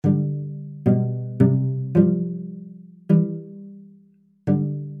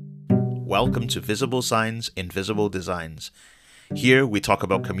Welcome to Visible Signs, Invisible Designs. Here we talk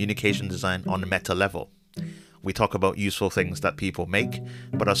about communication design on a meta level. We talk about useful things that people make,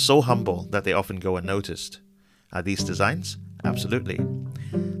 but are so humble that they often go unnoticed. Are these designs? Absolutely.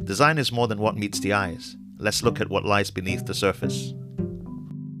 Design is more than what meets the eyes. Let's look at what lies beneath the surface.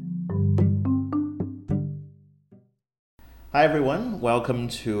 Hi everyone, welcome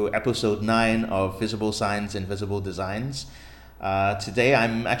to episode 9 of Visible Signs, Invisible Designs. Today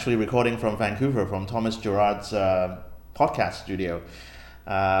I'm actually recording from Vancouver, from Thomas Girard's podcast studio.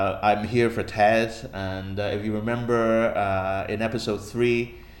 I'm here for TED, and if you remember in episode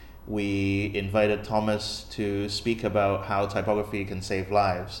 3, we invited Thomas to speak about how typography can save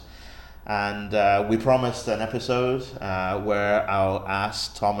lives. And we promised an episode where I'll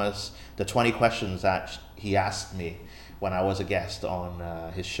ask Thomas the 20 questions that he asked me when I was a guest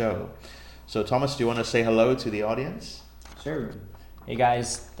on his show. So Thomas, do you want to say hello to the audience? Sure. Hey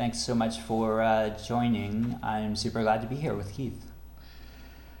guys, thanks so much for joining. I'm super glad to be here with Keith.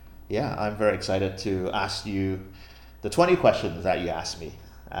 Yeah, I'm very excited to ask you the 20 questions that you asked me.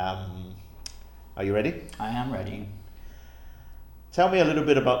 Are you ready? I am ready. Tell me a little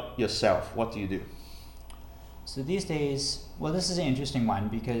bit about yourself. What do you do? So these days, well, this is an interesting one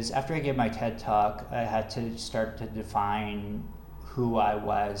because after I gave my TED talk, I had to start to define who I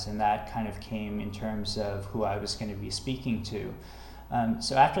was, and that kind of came in terms of who I was going to be speaking to.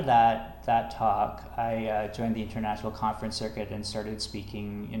 So after that talk, I joined the international conference circuit and started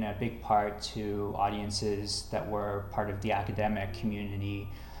speaking in a big part to audiences that were part of the academic community.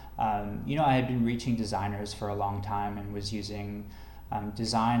 I had been reaching designers for a long time and was using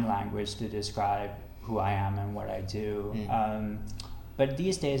design language to describe who I am and what I do. But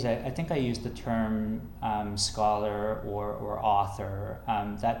these days, I think I use the term scholar or author.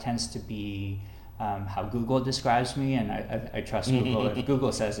 That tends to be how Google describes me, and I trust Google. If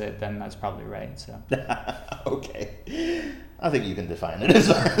Google says it, then that's probably right. So. Okay. I think you can define it as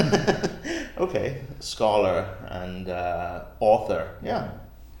okay, scholar and author. Yeah.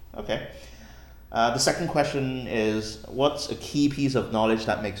 Okay. The second question is, what's a key piece of knowledge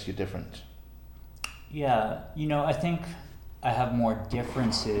that makes you different? Yeah, I think I have more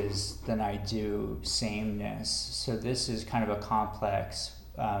differences than I do sameness. So this is kind of a complex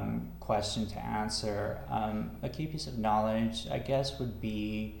question to answer. A key piece of knowledge, I guess, would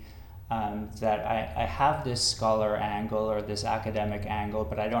be that I have this scholar angle or this academic angle,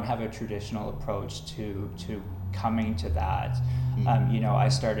 but I don't have a traditional approach to coming to that. I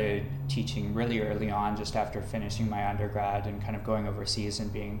started teaching really early on, just after finishing my undergrad and kind of going overseas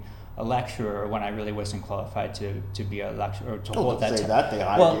and being a lecturer when I really wasn't qualified to be a lecturer, or to hold that.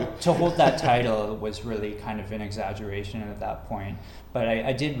 To hold that title was really kind of an exaggeration at that point. But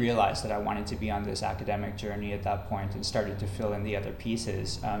I did realize that I wanted to be on this academic journey at that point and started to fill in the other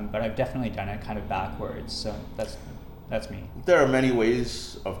pieces. But I've definitely done it kind of backwards. So that's me. There are many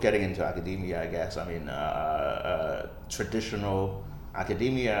ways of getting into academia, I guess. I mean, traditional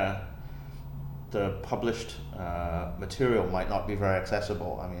academia, the published material might not be very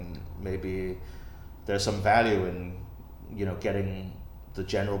accessible. I mean, maybe there's some value in, getting the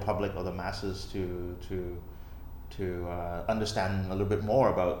general public or the masses to understand a little bit more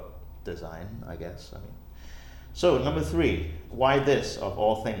about design, I guess. I mean, so number 3, why this of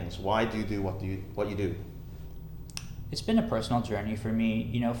all things? Why do you do what you do? It's been a personal journey for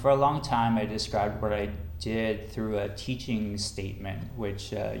me. For a long time, I described what I did through a teaching statement,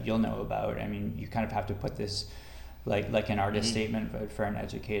 which you'll know about. I mean, you kind of have to put this, like an artist statement, but for an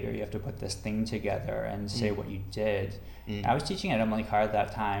educator, you have to put this thing together and say what you did. I was teaching at Emily Carr at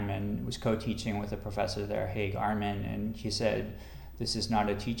that time and was co-teaching with a professor there, Haig Armin, and he said, "This is not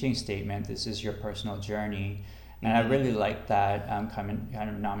a teaching statement, this is your personal journey." And I really liked that kind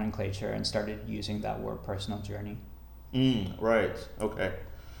of nomenclature and started using that word, personal journey. Right. Okay.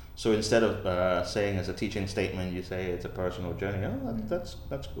 So instead of saying as a teaching statement, you say it's a personal journey. Oh,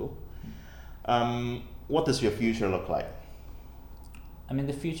 that's cool. What does your future look like? I mean,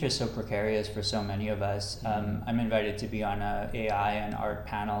 the future is so precarious for so many of us. I'm invited to be on a AI and art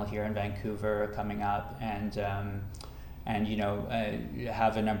panel here in Vancouver coming up, and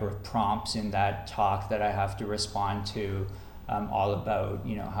have a number of prompts in that talk that I have to respond to, all about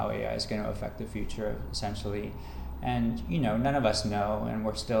how AI is going to affect the future, essentially. And none of us know, and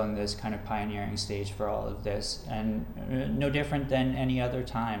we're still in this kind of pioneering stage for all of this, and no different than any other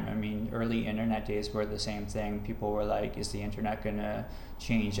time. I mean, early internet days were the same thing. People were like, is the internet gonna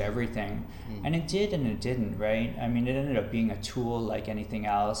change everything? And it did and it didn't, right? I mean, it ended up being a tool like anything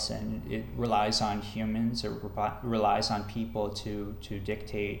else, and it relies on humans, or relies on people to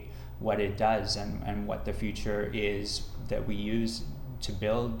dictate what it does and what the future is that we use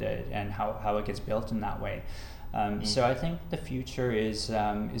build it and how it gets built in that way. So I think the future is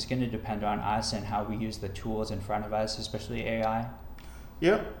going to depend on us and how we use the tools in front of us, especially AI.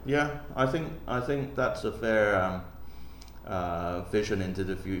 Yeah. I think that's a fair vision into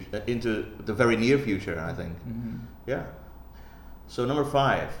the future, into the very near future. I think. Yeah. So number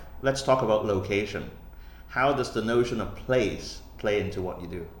 5, let's talk about location. How does the notion of place play into what you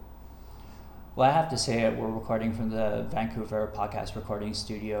do? Well, I have to say we're recording from the Vancouver podcast recording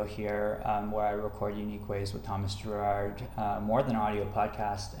studio here, where I record Unique Ways with Thomas Girard, more than audio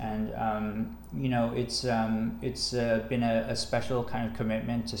podcast. And, it's been a special kind of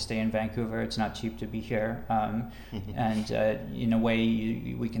commitment to stay in Vancouver. It's not cheap to be here. And in a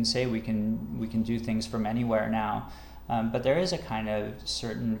way, we can say we can do things from anywhere now. But there is a kind of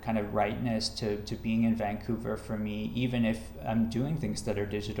certain kind of rightness to being in Vancouver for me, even if I'm doing things that are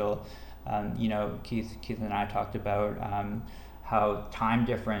digital. Keith and I talked about how time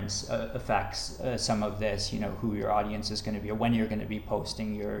difference affects some of this, who your audience is going to be or when you're going to be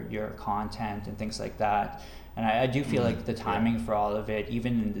posting your content and things like that. And I do feel like the timing for all of it,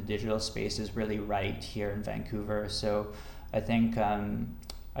 even in the digital space, is really right here in Vancouver. So I think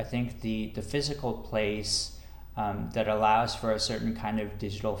the physical place that allows for a certain kind of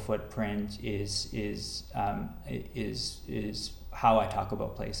digital footprint is how I talk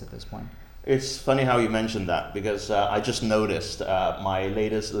about place at this point. It's funny how you mentioned that, because I just noticed my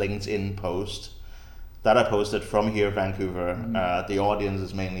latest LinkedIn post that I posted from here, Vancouver. The audience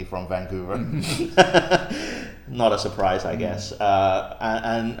is mainly from Vancouver. Not a surprise, I guess.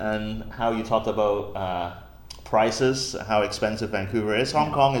 And how you talked about prices, how expensive Vancouver is.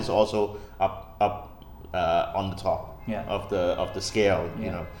 Hong Kong is also up on the top of the scale.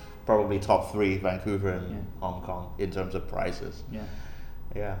 Probably top 3, Vancouver and Hong Kong, in terms of prices.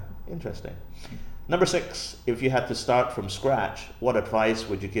 Yeah, interesting. Number 6, if you had to start from scratch, what advice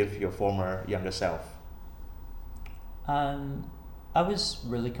would you give your former younger self? I was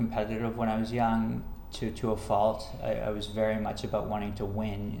really competitive when I was young, to a fault. I was very much about wanting to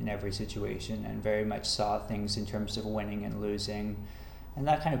win in every situation, and very much saw things in terms of winning and losing. And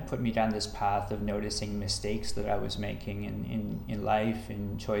that kind of put me down this path of noticing mistakes that I was making in life,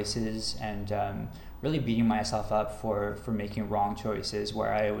 in choices, and really beating myself up for making wrong choices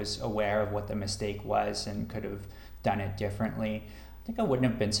where I was aware of what the mistake was and could have done it differently. I think I wouldn't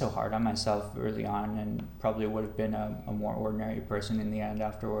have been so hard on myself early on, and probably would have been a more ordinary person in the end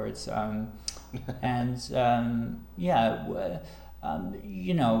afterwards.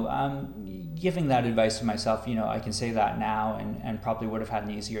 Giving that advice to myself, I can say that now and probably would have had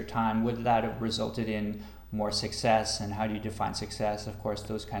an easier time. Would that have resulted in more success? And how do you define success? Of course,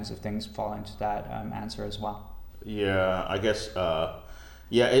 those kinds of things fall into that answer as well. Yeah, I guess,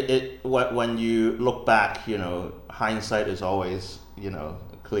 when you look back, hindsight is always,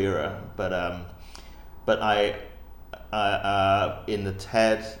 clearer. But I in the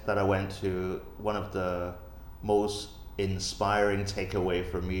TED that I went to, one of the most inspiring takeaway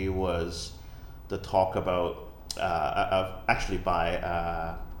for me was the talk about actually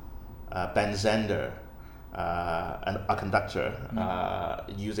by Ben Zender, a conductor,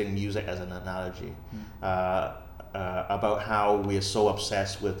 using music as an analogy, about how we are so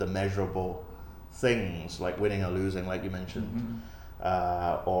obsessed with the measurable things like winning or losing, like you mentioned,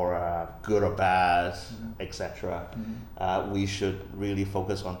 or good or bad, etc. We should really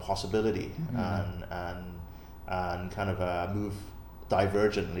focus on possibility and kind of move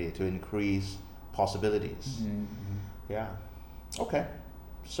divergently to increase possibilities. Yeah. Okay.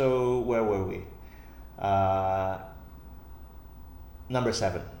 So where were we? Number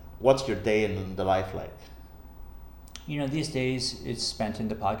 7. What's your day in the life like? These days it's spent in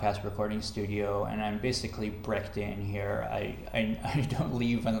the podcast recording studio, and I'm basically bricked in here. I don't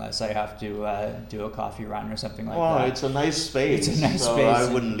leave unless I have to do a coffee run or something like that. Well, it's a nice space. It's a nice so space.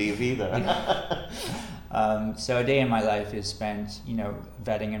 I wouldn't leave either. So a day in my life is spent,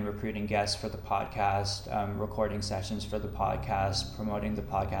 vetting and recruiting guests for the podcast, recording sessions for the podcast, promoting the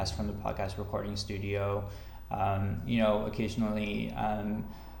podcast from the podcast recording studio, occasionally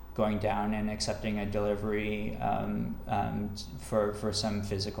going down and accepting a delivery for some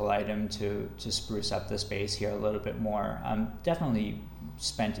physical item to spruce up the space here a little bit more. Definitely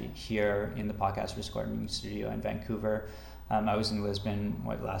spent it here in the podcast recording studio in Vancouver. I was in Lisbon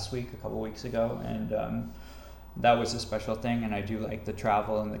a couple weeks ago, and that was a special thing. And I do like the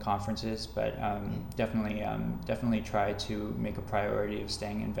travel and the conferences, but definitely try to make a priority of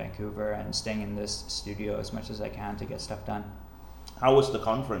staying in Vancouver and staying in this studio as much as I can to get stuff done. How was the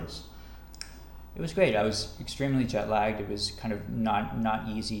conference? It It was great. I was extremely jet lagged. It was kind of not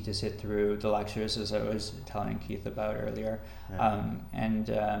easy to sit through the lectures, as I was telling Keith about earlier,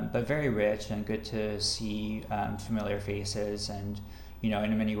 but very rich and good to see familiar faces. And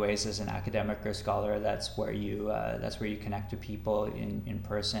in many ways, as an academic or scholar, that's where you connect to people in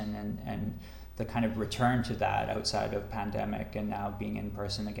person, and the kind of return to that outside of pandemic and now being in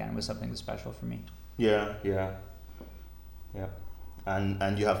person again was something special for me. Yeah.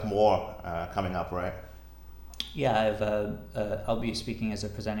 And you have more coming up, right? Yeah, I'll be speaking as a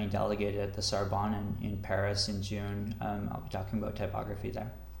presenting delegate at the Sorbonne in Paris in June. I'll be talking about typography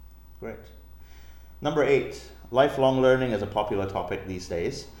there. Great. Number 8, lifelong learning is a popular topic these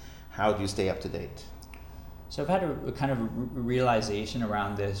days. How do you stay up to date? So I've had a kind of realization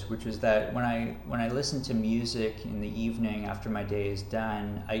around this, which was that when I listen to music in the evening after my day is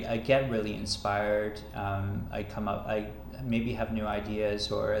done, I get really inspired. I maybe have new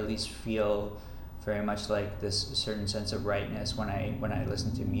ideas, or at least feel very much like this certain sense of rightness when I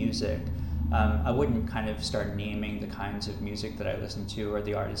listen to music. I wouldn't kind of start naming the kinds of music that I listen to or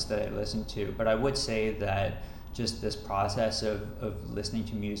the artists that I listen to, but I would say that just this process of listening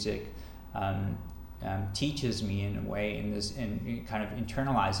to music teaches me in a way, and kind of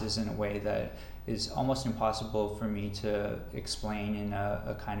internalizes in a way that is almost impossible for me to explain in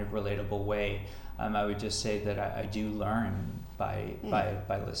a kind of relatable way. I would just say that I do learn by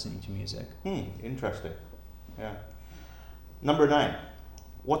listening to music. Interesting. Yeah. Number 9,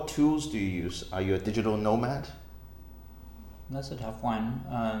 what tools do you use? Are you a digital nomad? That's a tough one.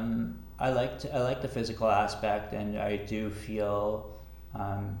 I like the physical aspect, and I do feel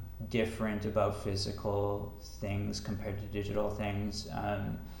different about physical things compared to digital things.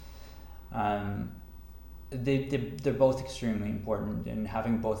 They're both extremely important, and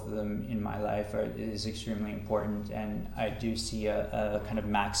having both of them in my life is extremely important. And I do see a kind of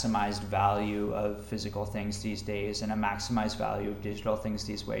maximized value of physical things these days, and a maximized value of digital things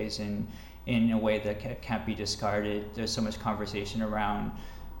these ways in a way that can't be discarded. There's so much conversation around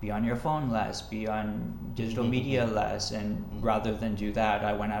be on your phone less, be on digital media less, and rather than do that,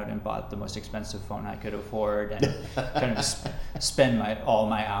 I went out and bought the most expensive phone I could afford, and kind of spend all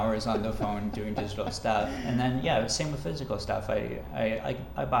my hours on the phone doing digital stuff. And then same with physical stuff. I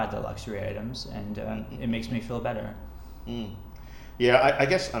buy the luxury items, and it makes me feel better. Yeah, I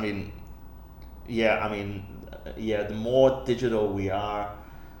guess, the more digital we are,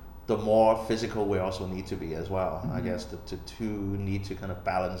 the more physical we also need to be as well. I guess the two need to kind of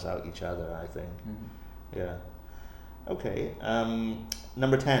balance out each other, I think. Yeah. Okay.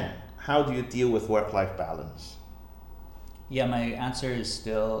 Number 10, how do you deal with work-life balance? Yeah, my answer is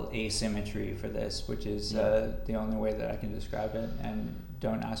still asymmetry for this, which is the only way that I can describe it, and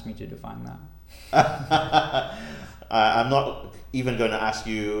don't ask me to define that. I'm not even going to ask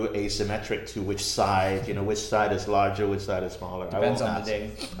you asymmetric to which side, which side is larger, which side is smaller. Depends on the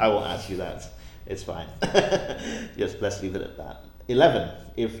day. I won't ask you that. It's fine. Just let's leave it at that. 11,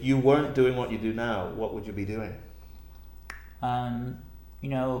 if you weren't doing what you do now, what would you be doing? There's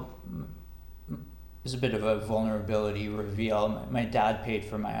a bit of a vulnerability reveal. My dad paid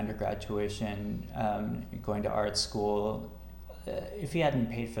for my undergrad tuition, going to art school. If he hadn't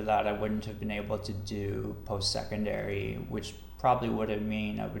paid for that, I wouldn't have been able to do post-secondary, which probably would have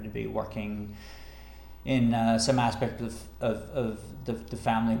meant I would be working in some aspect of the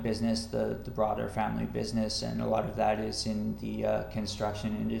family business, the broader family business, and a lot of that is in the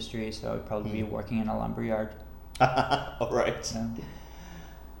construction industry, so I would probably be working in a lumberyard. All right.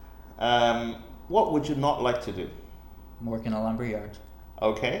 Yeah. What would you not like to do? Work in a lumberyard.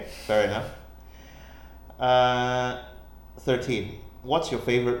 Okay, fair enough. 13. What's your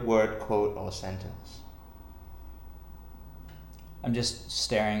favorite word, quote, or sentence? I'm just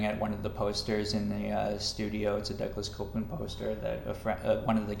staring at one of the posters in the studio. It's a Douglas Copeland poster that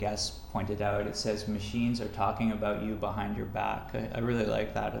one of the guests pointed out. It says, "Machines are talking about you behind your back." I really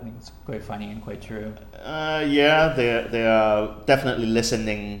like that. I think it's quite funny and quite true. Yeah, they are definitely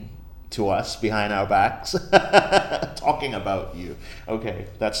listening to us behind our backs, talking about you. Okay,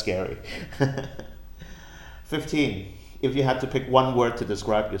 that's scary. 15. If you had to pick one word to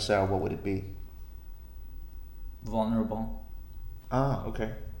describe yourself, what would it be? Vulnerable. Ah,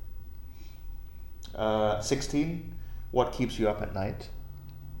 okay. 16. What keeps you up at night?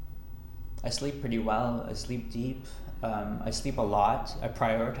 I sleep pretty well. I sleep deep. I sleep a lot. I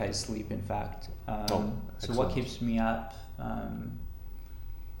prioritize sleep, in fact. So what keeps me up?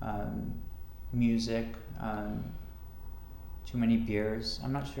 Music. Too many beers.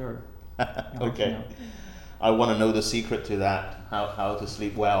 I'm not sure. Okay. I want to know the secret to that. How to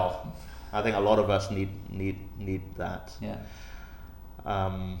sleep well. I think a lot of us need that. Yeah.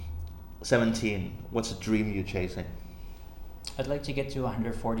 17. What's a dream you're chasing? I'd like to get to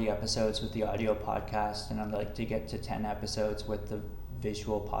 140 episodes with the audio podcast, and I'd like to get to 10 episodes with the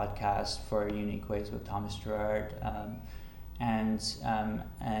visual podcast for Unique Ways with Thomas Girard. And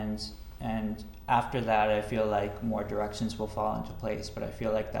after that, I feel like more directions will fall into place, but I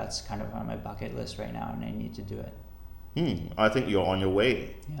feel like that's kind of on my bucket list right now, and I need to do it. I think you're on your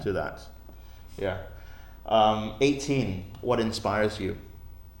way to that. Yeah. 18. What inspires you?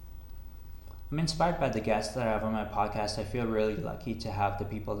 I'm inspired by the guests that I have on my podcast. I feel really lucky to have the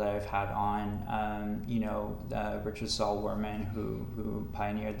people that I've had on. Richard Saul Werman, who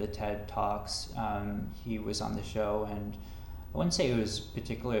pioneered the TED Talks. He was on the show, and I wouldn't say it was a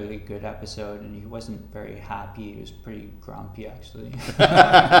particularly good episode, and he wasn't very happy. He was pretty grumpy, actually.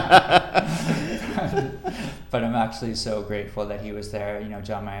 But I'm actually so grateful that he was there.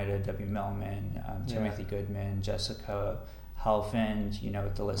 John Maeda, W. Millman, Timothy Goodman, Jessica Helfand,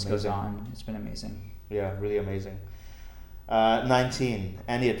 the list goes on. It's been amazing. Yeah, really amazing. 19.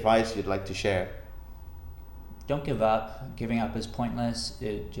 Any advice you'd like to share? Don't give up. Giving up is pointless.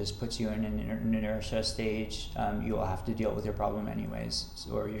 It just puts you in an inertia stage. You will have to deal with your problem anyways,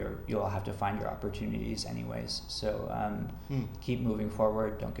 or you'll have to find your opportunities anyways. So keep moving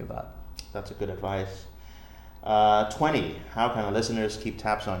forward. Don't give up. That's a good advice. 20. How can our listeners keep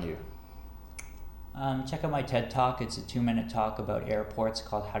tabs on you? Check out my TED Talk. It's a 2-minute talk about airports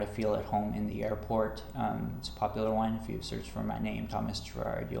called How to Feel at Home in the Airport. It's a popular one. If you search for my name, Thomas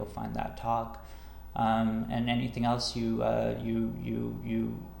Girard, you'll find that talk. And anything else you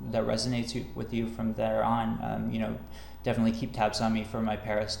that resonates with you from there on, definitely keep tabs on me for my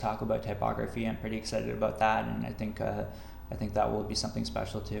Paris talk about typography. I'm pretty excited about that, and I think that will be something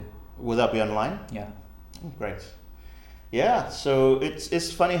special too. Will that be online? Yeah. Oh, great. Yeah, so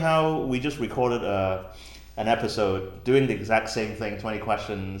it's funny how we just recorded an episode doing the exact same thing, 20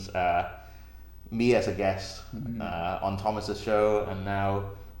 questions, me as a guest on Thomas's show, and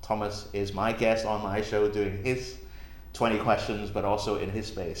now Thomas is my guest on my show doing his 20 questions, but also in his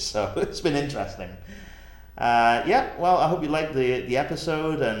space. So it's been interesting. Well, I hope you liked the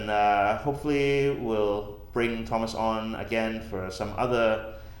episode, and hopefully we'll bring Thomas on again for some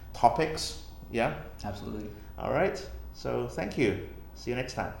other topics. Yeah? Absolutely. All right. So thank you. See you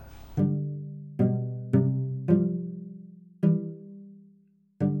next time.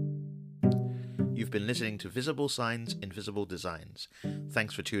 You've been listening to Visible Signs, Invisible Designs.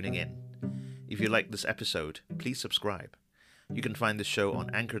 Thanks for tuning in. If you liked this episode, please subscribe. You can find this show on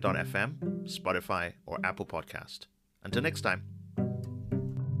Anchor.fm, Spotify, or Apple Podcast. Until next time.